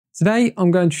Today I'm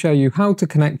going to show you how to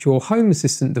connect your Home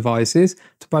Assistant devices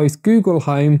to both Google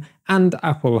Home and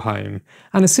Apple Home,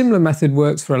 and a similar method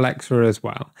works for Alexa as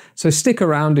well, so stick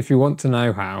around if you want to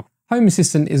know how. Home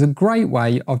Assistant is a great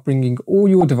way of bringing all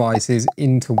your devices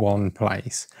into one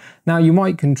place. Now you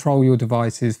might control your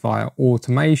devices via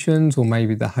automations or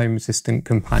maybe the Home Assistant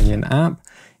companion app.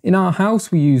 In our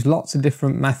house we use lots of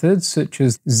different methods such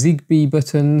as Zigbee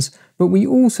buttons, but we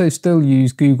also still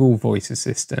use Google Voice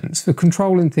Assistants for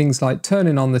controlling things like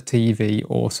turning on the TV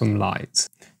or some lights.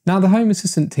 Now the Home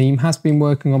Assistant team has been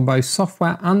working on both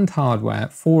software and hardware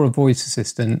for a voice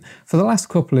assistant for the last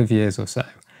couple of years or so,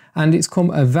 and it's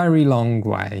come a very long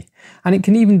way. And it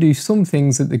can even do some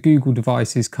things that the Google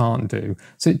devices can't do,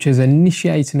 such as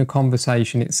initiating a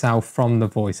conversation itself from the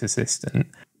voice assistant.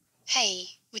 Hey,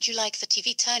 would you like the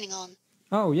TV turning on?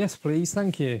 Oh yes please,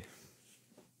 thank you.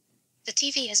 The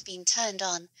TV has been turned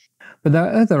on. But there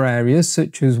are other areas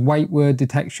such as wake word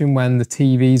detection when the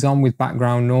TV's on with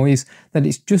background noise that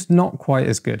it's just not quite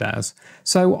as good as.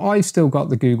 So I've still got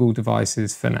the Google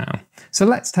devices for now. So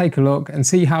let's take a look and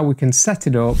see how we can set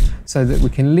it up so that we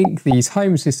can link these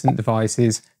Home Assistant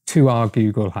devices to our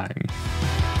Google Home.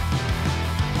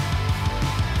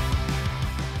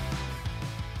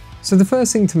 So the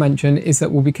first thing to mention is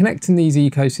that we'll be connecting these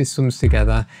ecosystems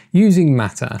together using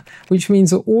Matter, which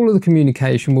means that all of the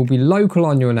communication will be local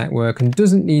on your network and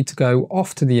doesn't need to go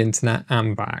off to the internet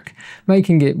and back,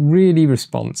 making it really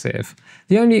responsive.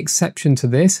 The only exception to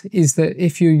this is that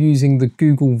if you're using the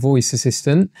Google Voice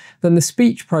Assistant, then the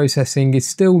speech processing is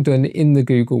still done in the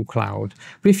Google Cloud.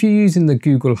 But if you're using the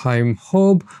Google Home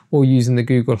Hub or using the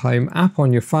Google Home app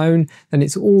on your phone, then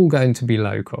it's all going to be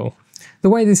local. The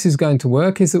way this is going to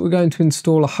work is that we're going to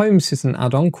install a Home Assistant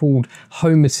add-on called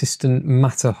Home Assistant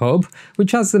Matter Hub,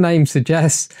 which, as the name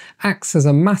suggests, acts as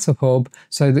a Matter hub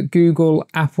so that Google,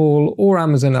 Apple or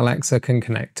Amazon Alexa can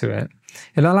connect to it.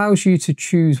 It allows you to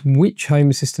choose which Home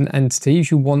Assistant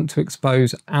entities you want to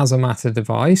expose as a Matter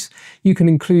device. You can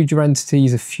include your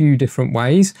entities a few different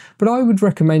ways, but I would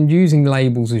recommend using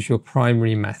labels as your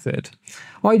primary method.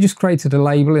 I just created a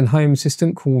label in Home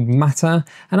Assistant called Matter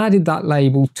and added that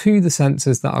label to the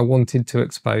sensors that I wanted to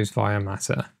expose via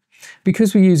Matter.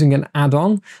 Because we're using an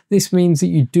add-on, this means that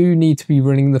you do need to be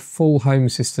running the full Home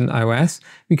Assistant OS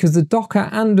because the Docker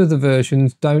and other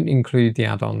versions don't include the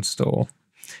add-on store.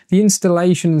 The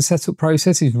installation and setup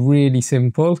process is really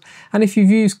simple, and if you've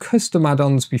used custom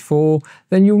add-ons before,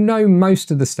 then you'll know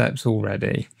most of the steps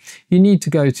already. You need to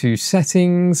go to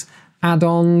Settings,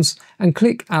 Add-ons, and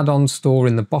click Add-on Store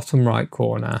in the bottom right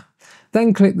corner.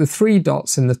 Then click the three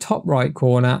dots in the top right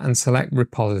corner and select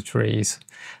Repositories.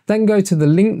 Then go to the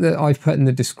link that I've put in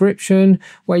the description,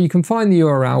 where you can find the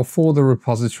URL for the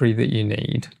repository that you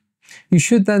need. You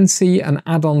should then see an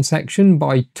add-on section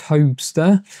by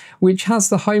Tobster, which has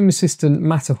the Home Assistant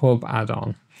Matter Hub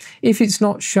add-on. If it's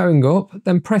not showing up,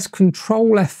 then press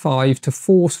Ctrl F5 to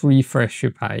force refresh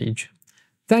your page.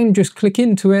 Then just click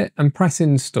into it and press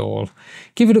Install.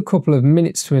 Give it a couple of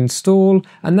minutes to install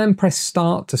and then press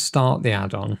Start to start the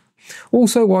add-on.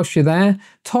 Also, whilst you're there,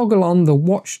 toggle on the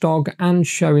Watchdog and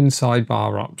Show in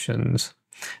Sidebar options.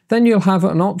 Then you'll have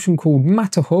an option called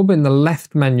Matter Hub in the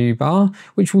left menu bar,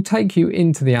 which will take you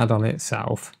into the add-on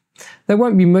itself. There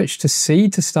won't be much to see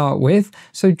to start with,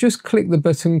 so just click the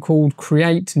button called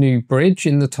Create New Bridge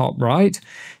in the top right.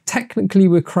 Technically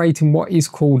we're creating what is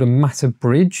called a Matter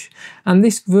Bridge, and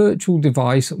this virtual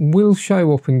device will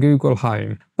show up in Google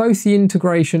Home. Both the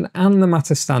integration and the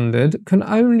Matter standard can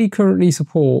only currently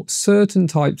support certain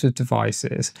types of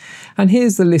devices, and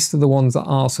here's the list of the ones that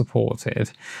are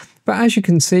supported. But as you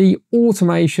can see,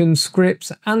 automation,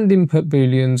 scripts and input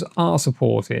booleans are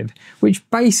supported, which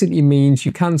basically means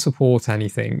you can support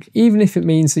anything, even if it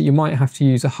means that you might have to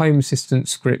use a Home Assistant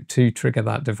script to trigger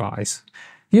that device.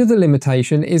 The other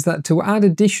limitation is that to add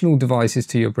additional devices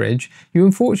to your bridge, you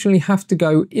unfortunately have to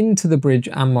go into the bridge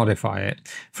and modify it.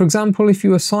 For example, if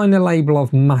you assign a label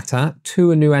of Matter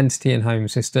to a new entity in Home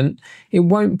Assistant, it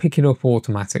won't pick it up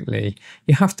automatically.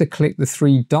 You have to click the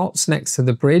three dots next to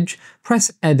the bridge,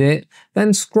 press Edit,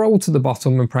 then scroll to the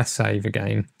bottom and press Save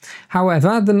again.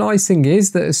 However, the nice thing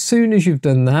is that as soon as you've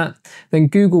done that, then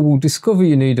Google will discover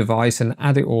your new device and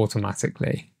add it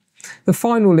automatically. The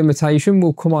final limitation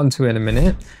we'll come on to in a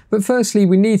minute, but firstly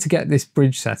we need to get this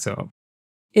bridge set up.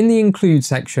 In the Include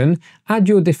section, add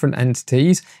your different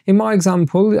entities. In my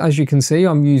example, as you can see,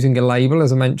 I'm using a label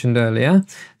as I mentioned earlier.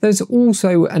 There's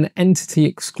also an Entity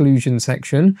Exclusion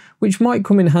section, which might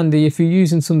come in handy if you're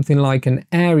using something like an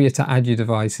area to add your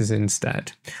devices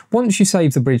instead. Once you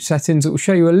save the bridge settings, it will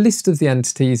show you a list of the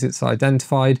entities it's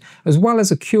identified, as well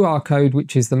as a QR code,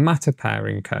 which is the Matter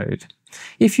pairing code.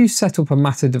 If you set up a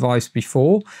Matter device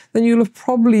before, then you'll have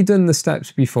probably done the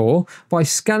steps before by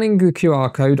scanning the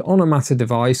QR code on a Matter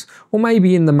device, or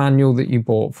maybe in the manual that you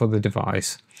bought for the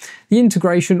device. The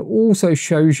integration also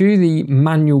shows you the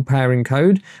manual pairing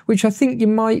code, which I think you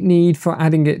might need for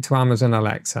adding it to Amazon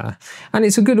Alexa, and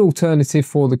it's a good alternative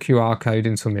for the QR code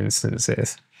in some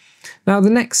instances. Now, the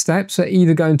next steps are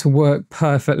either going to work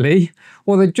perfectly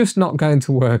or they're just not going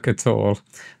to work at all.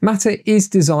 Matter is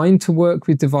designed to work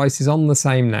with devices on the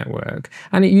same network,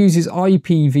 and it uses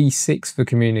IPv6 for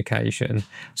communication.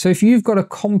 So if you've got a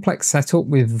complex setup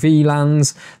with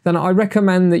VLANs, then I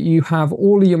recommend that you have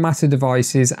all of your Matter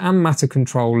devices and Matter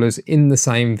controllers in the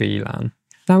same VLAN.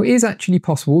 Now, it is actually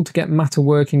possible to get Matter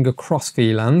working across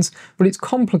VLANs, but it's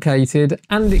complicated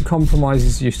and it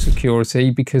compromises your security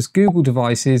because Google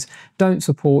devices don't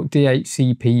support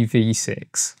DHCP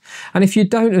v6. And if you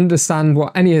don't understand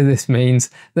what any of this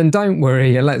means, then don't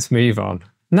worry, let's move on.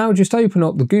 Now just open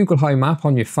up the Google Home app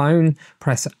on your phone,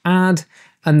 press Add,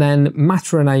 and then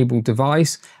Matter Enabled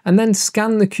Device, and then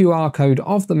scan the QR code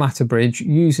of the Matter bridge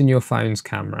using your phone's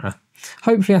camera.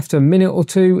 Hopefully after a minute or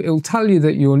two, it'll tell you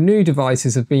that your new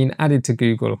devices have been added to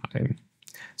Google Home.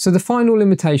 So the final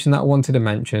limitation that I wanted to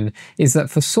mention is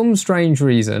that for some strange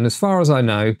reason, as far as I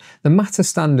know, the Matter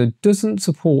standard doesn't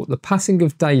support the passing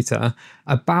of data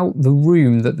about the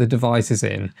room that the device is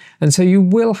in. And so you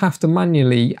will have to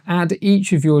manually add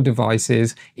each of your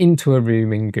devices into a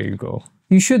room in Google.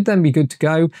 You should then be good to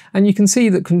go, and you can see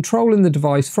that controlling the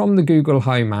device from the Google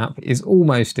Home app is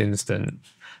almost instant.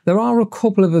 There are a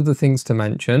couple of other things to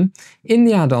mention. In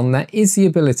the add-on, there is the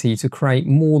ability to create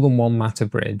more than one Matter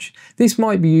bridge. This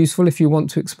might be useful if you want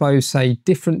to expose, say,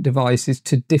 different devices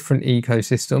to different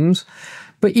ecosystems,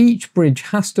 but each bridge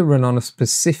has to run on a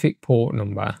specific port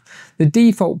number. The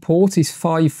default port is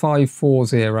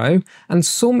 5540, and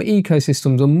some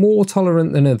ecosystems are more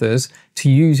tolerant than others to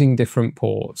using different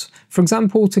ports. For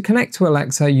example, to connect to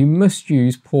Alexa, you must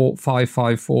use port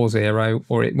 5540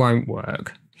 or it won't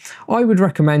work. I would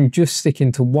recommend just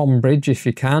sticking to one bridge if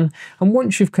you can, and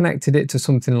once you've connected it to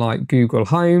something like Google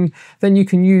Home, then you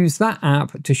can use that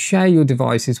app to share your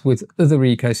devices with other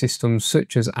ecosystems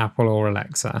such as Apple or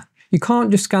Alexa. You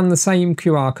can't just scan the same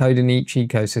QR code in each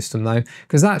ecosystem though,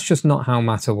 because that's just not how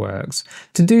Matter works.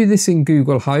 To do this in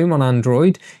Google Home on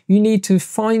Android, you need to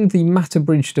find the Matter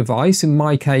Bridge device, in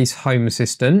my case Home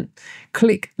Assistant,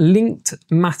 click Linked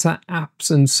Matter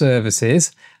Apps and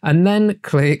Services, and then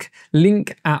click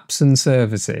Link Apps and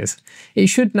Services. It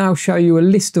should now show you a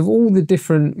list of all the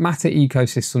different Matter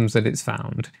ecosystems that it's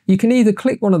found. You can either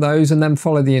click one of those and then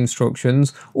follow the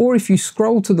instructions, or if you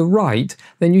scroll to the right,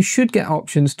 then you should get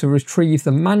options to retrieve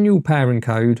the manual pairing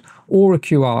code or a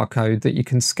QR code that you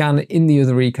can scan in the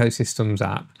other ecosystems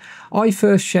app. I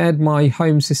first shared my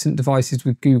Home Assistant devices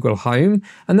with Google Home,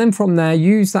 and then from there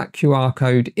use that QR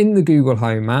code in the Google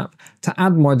Home app to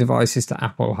add my devices to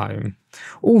Apple Home.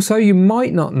 Also, you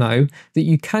might not know that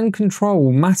you can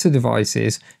control Matter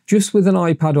devices just with an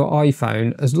iPad or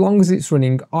iPhone as long as it's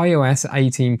running iOS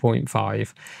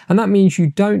 18.5, and that means you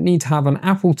don't need to have an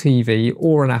Apple TV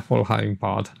or an Apple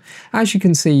HomePod. As you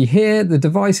can see here, the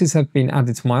devices have been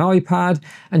added to my iPad,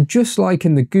 and just like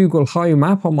in the Google Home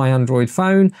app on my Android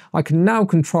phone, I can now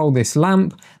control this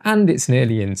lamp, and it's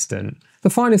nearly instant. The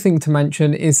final thing to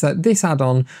mention is that this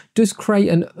add-on does create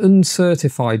an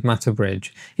uncertified Matter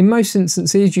bridge. In most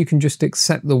instances, you can just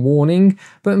accept the warning,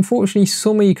 but unfortunately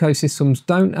some ecosystems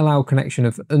don't allow connection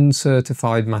of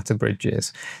uncertified Matter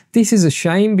bridges. This is a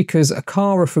shame because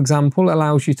Aqara, for example,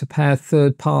 allows you to pair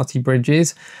third-party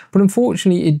bridges, but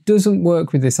unfortunately it doesn't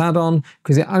work with this add-on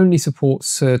because it only supports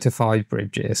certified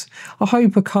bridges. I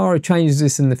hope Aqara changes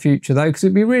this in the future though, because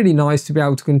it'd be really nice to be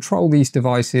able to control these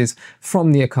devices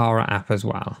from the Aqara app as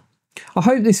well. I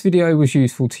hope this video was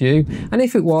useful to you, and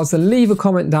if it was, then leave a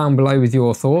comment down below with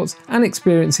your thoughts and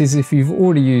experiences if you've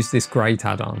already used this great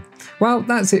add-on. Well,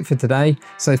 that's it for today,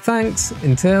 so thanks,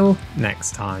 until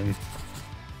next time.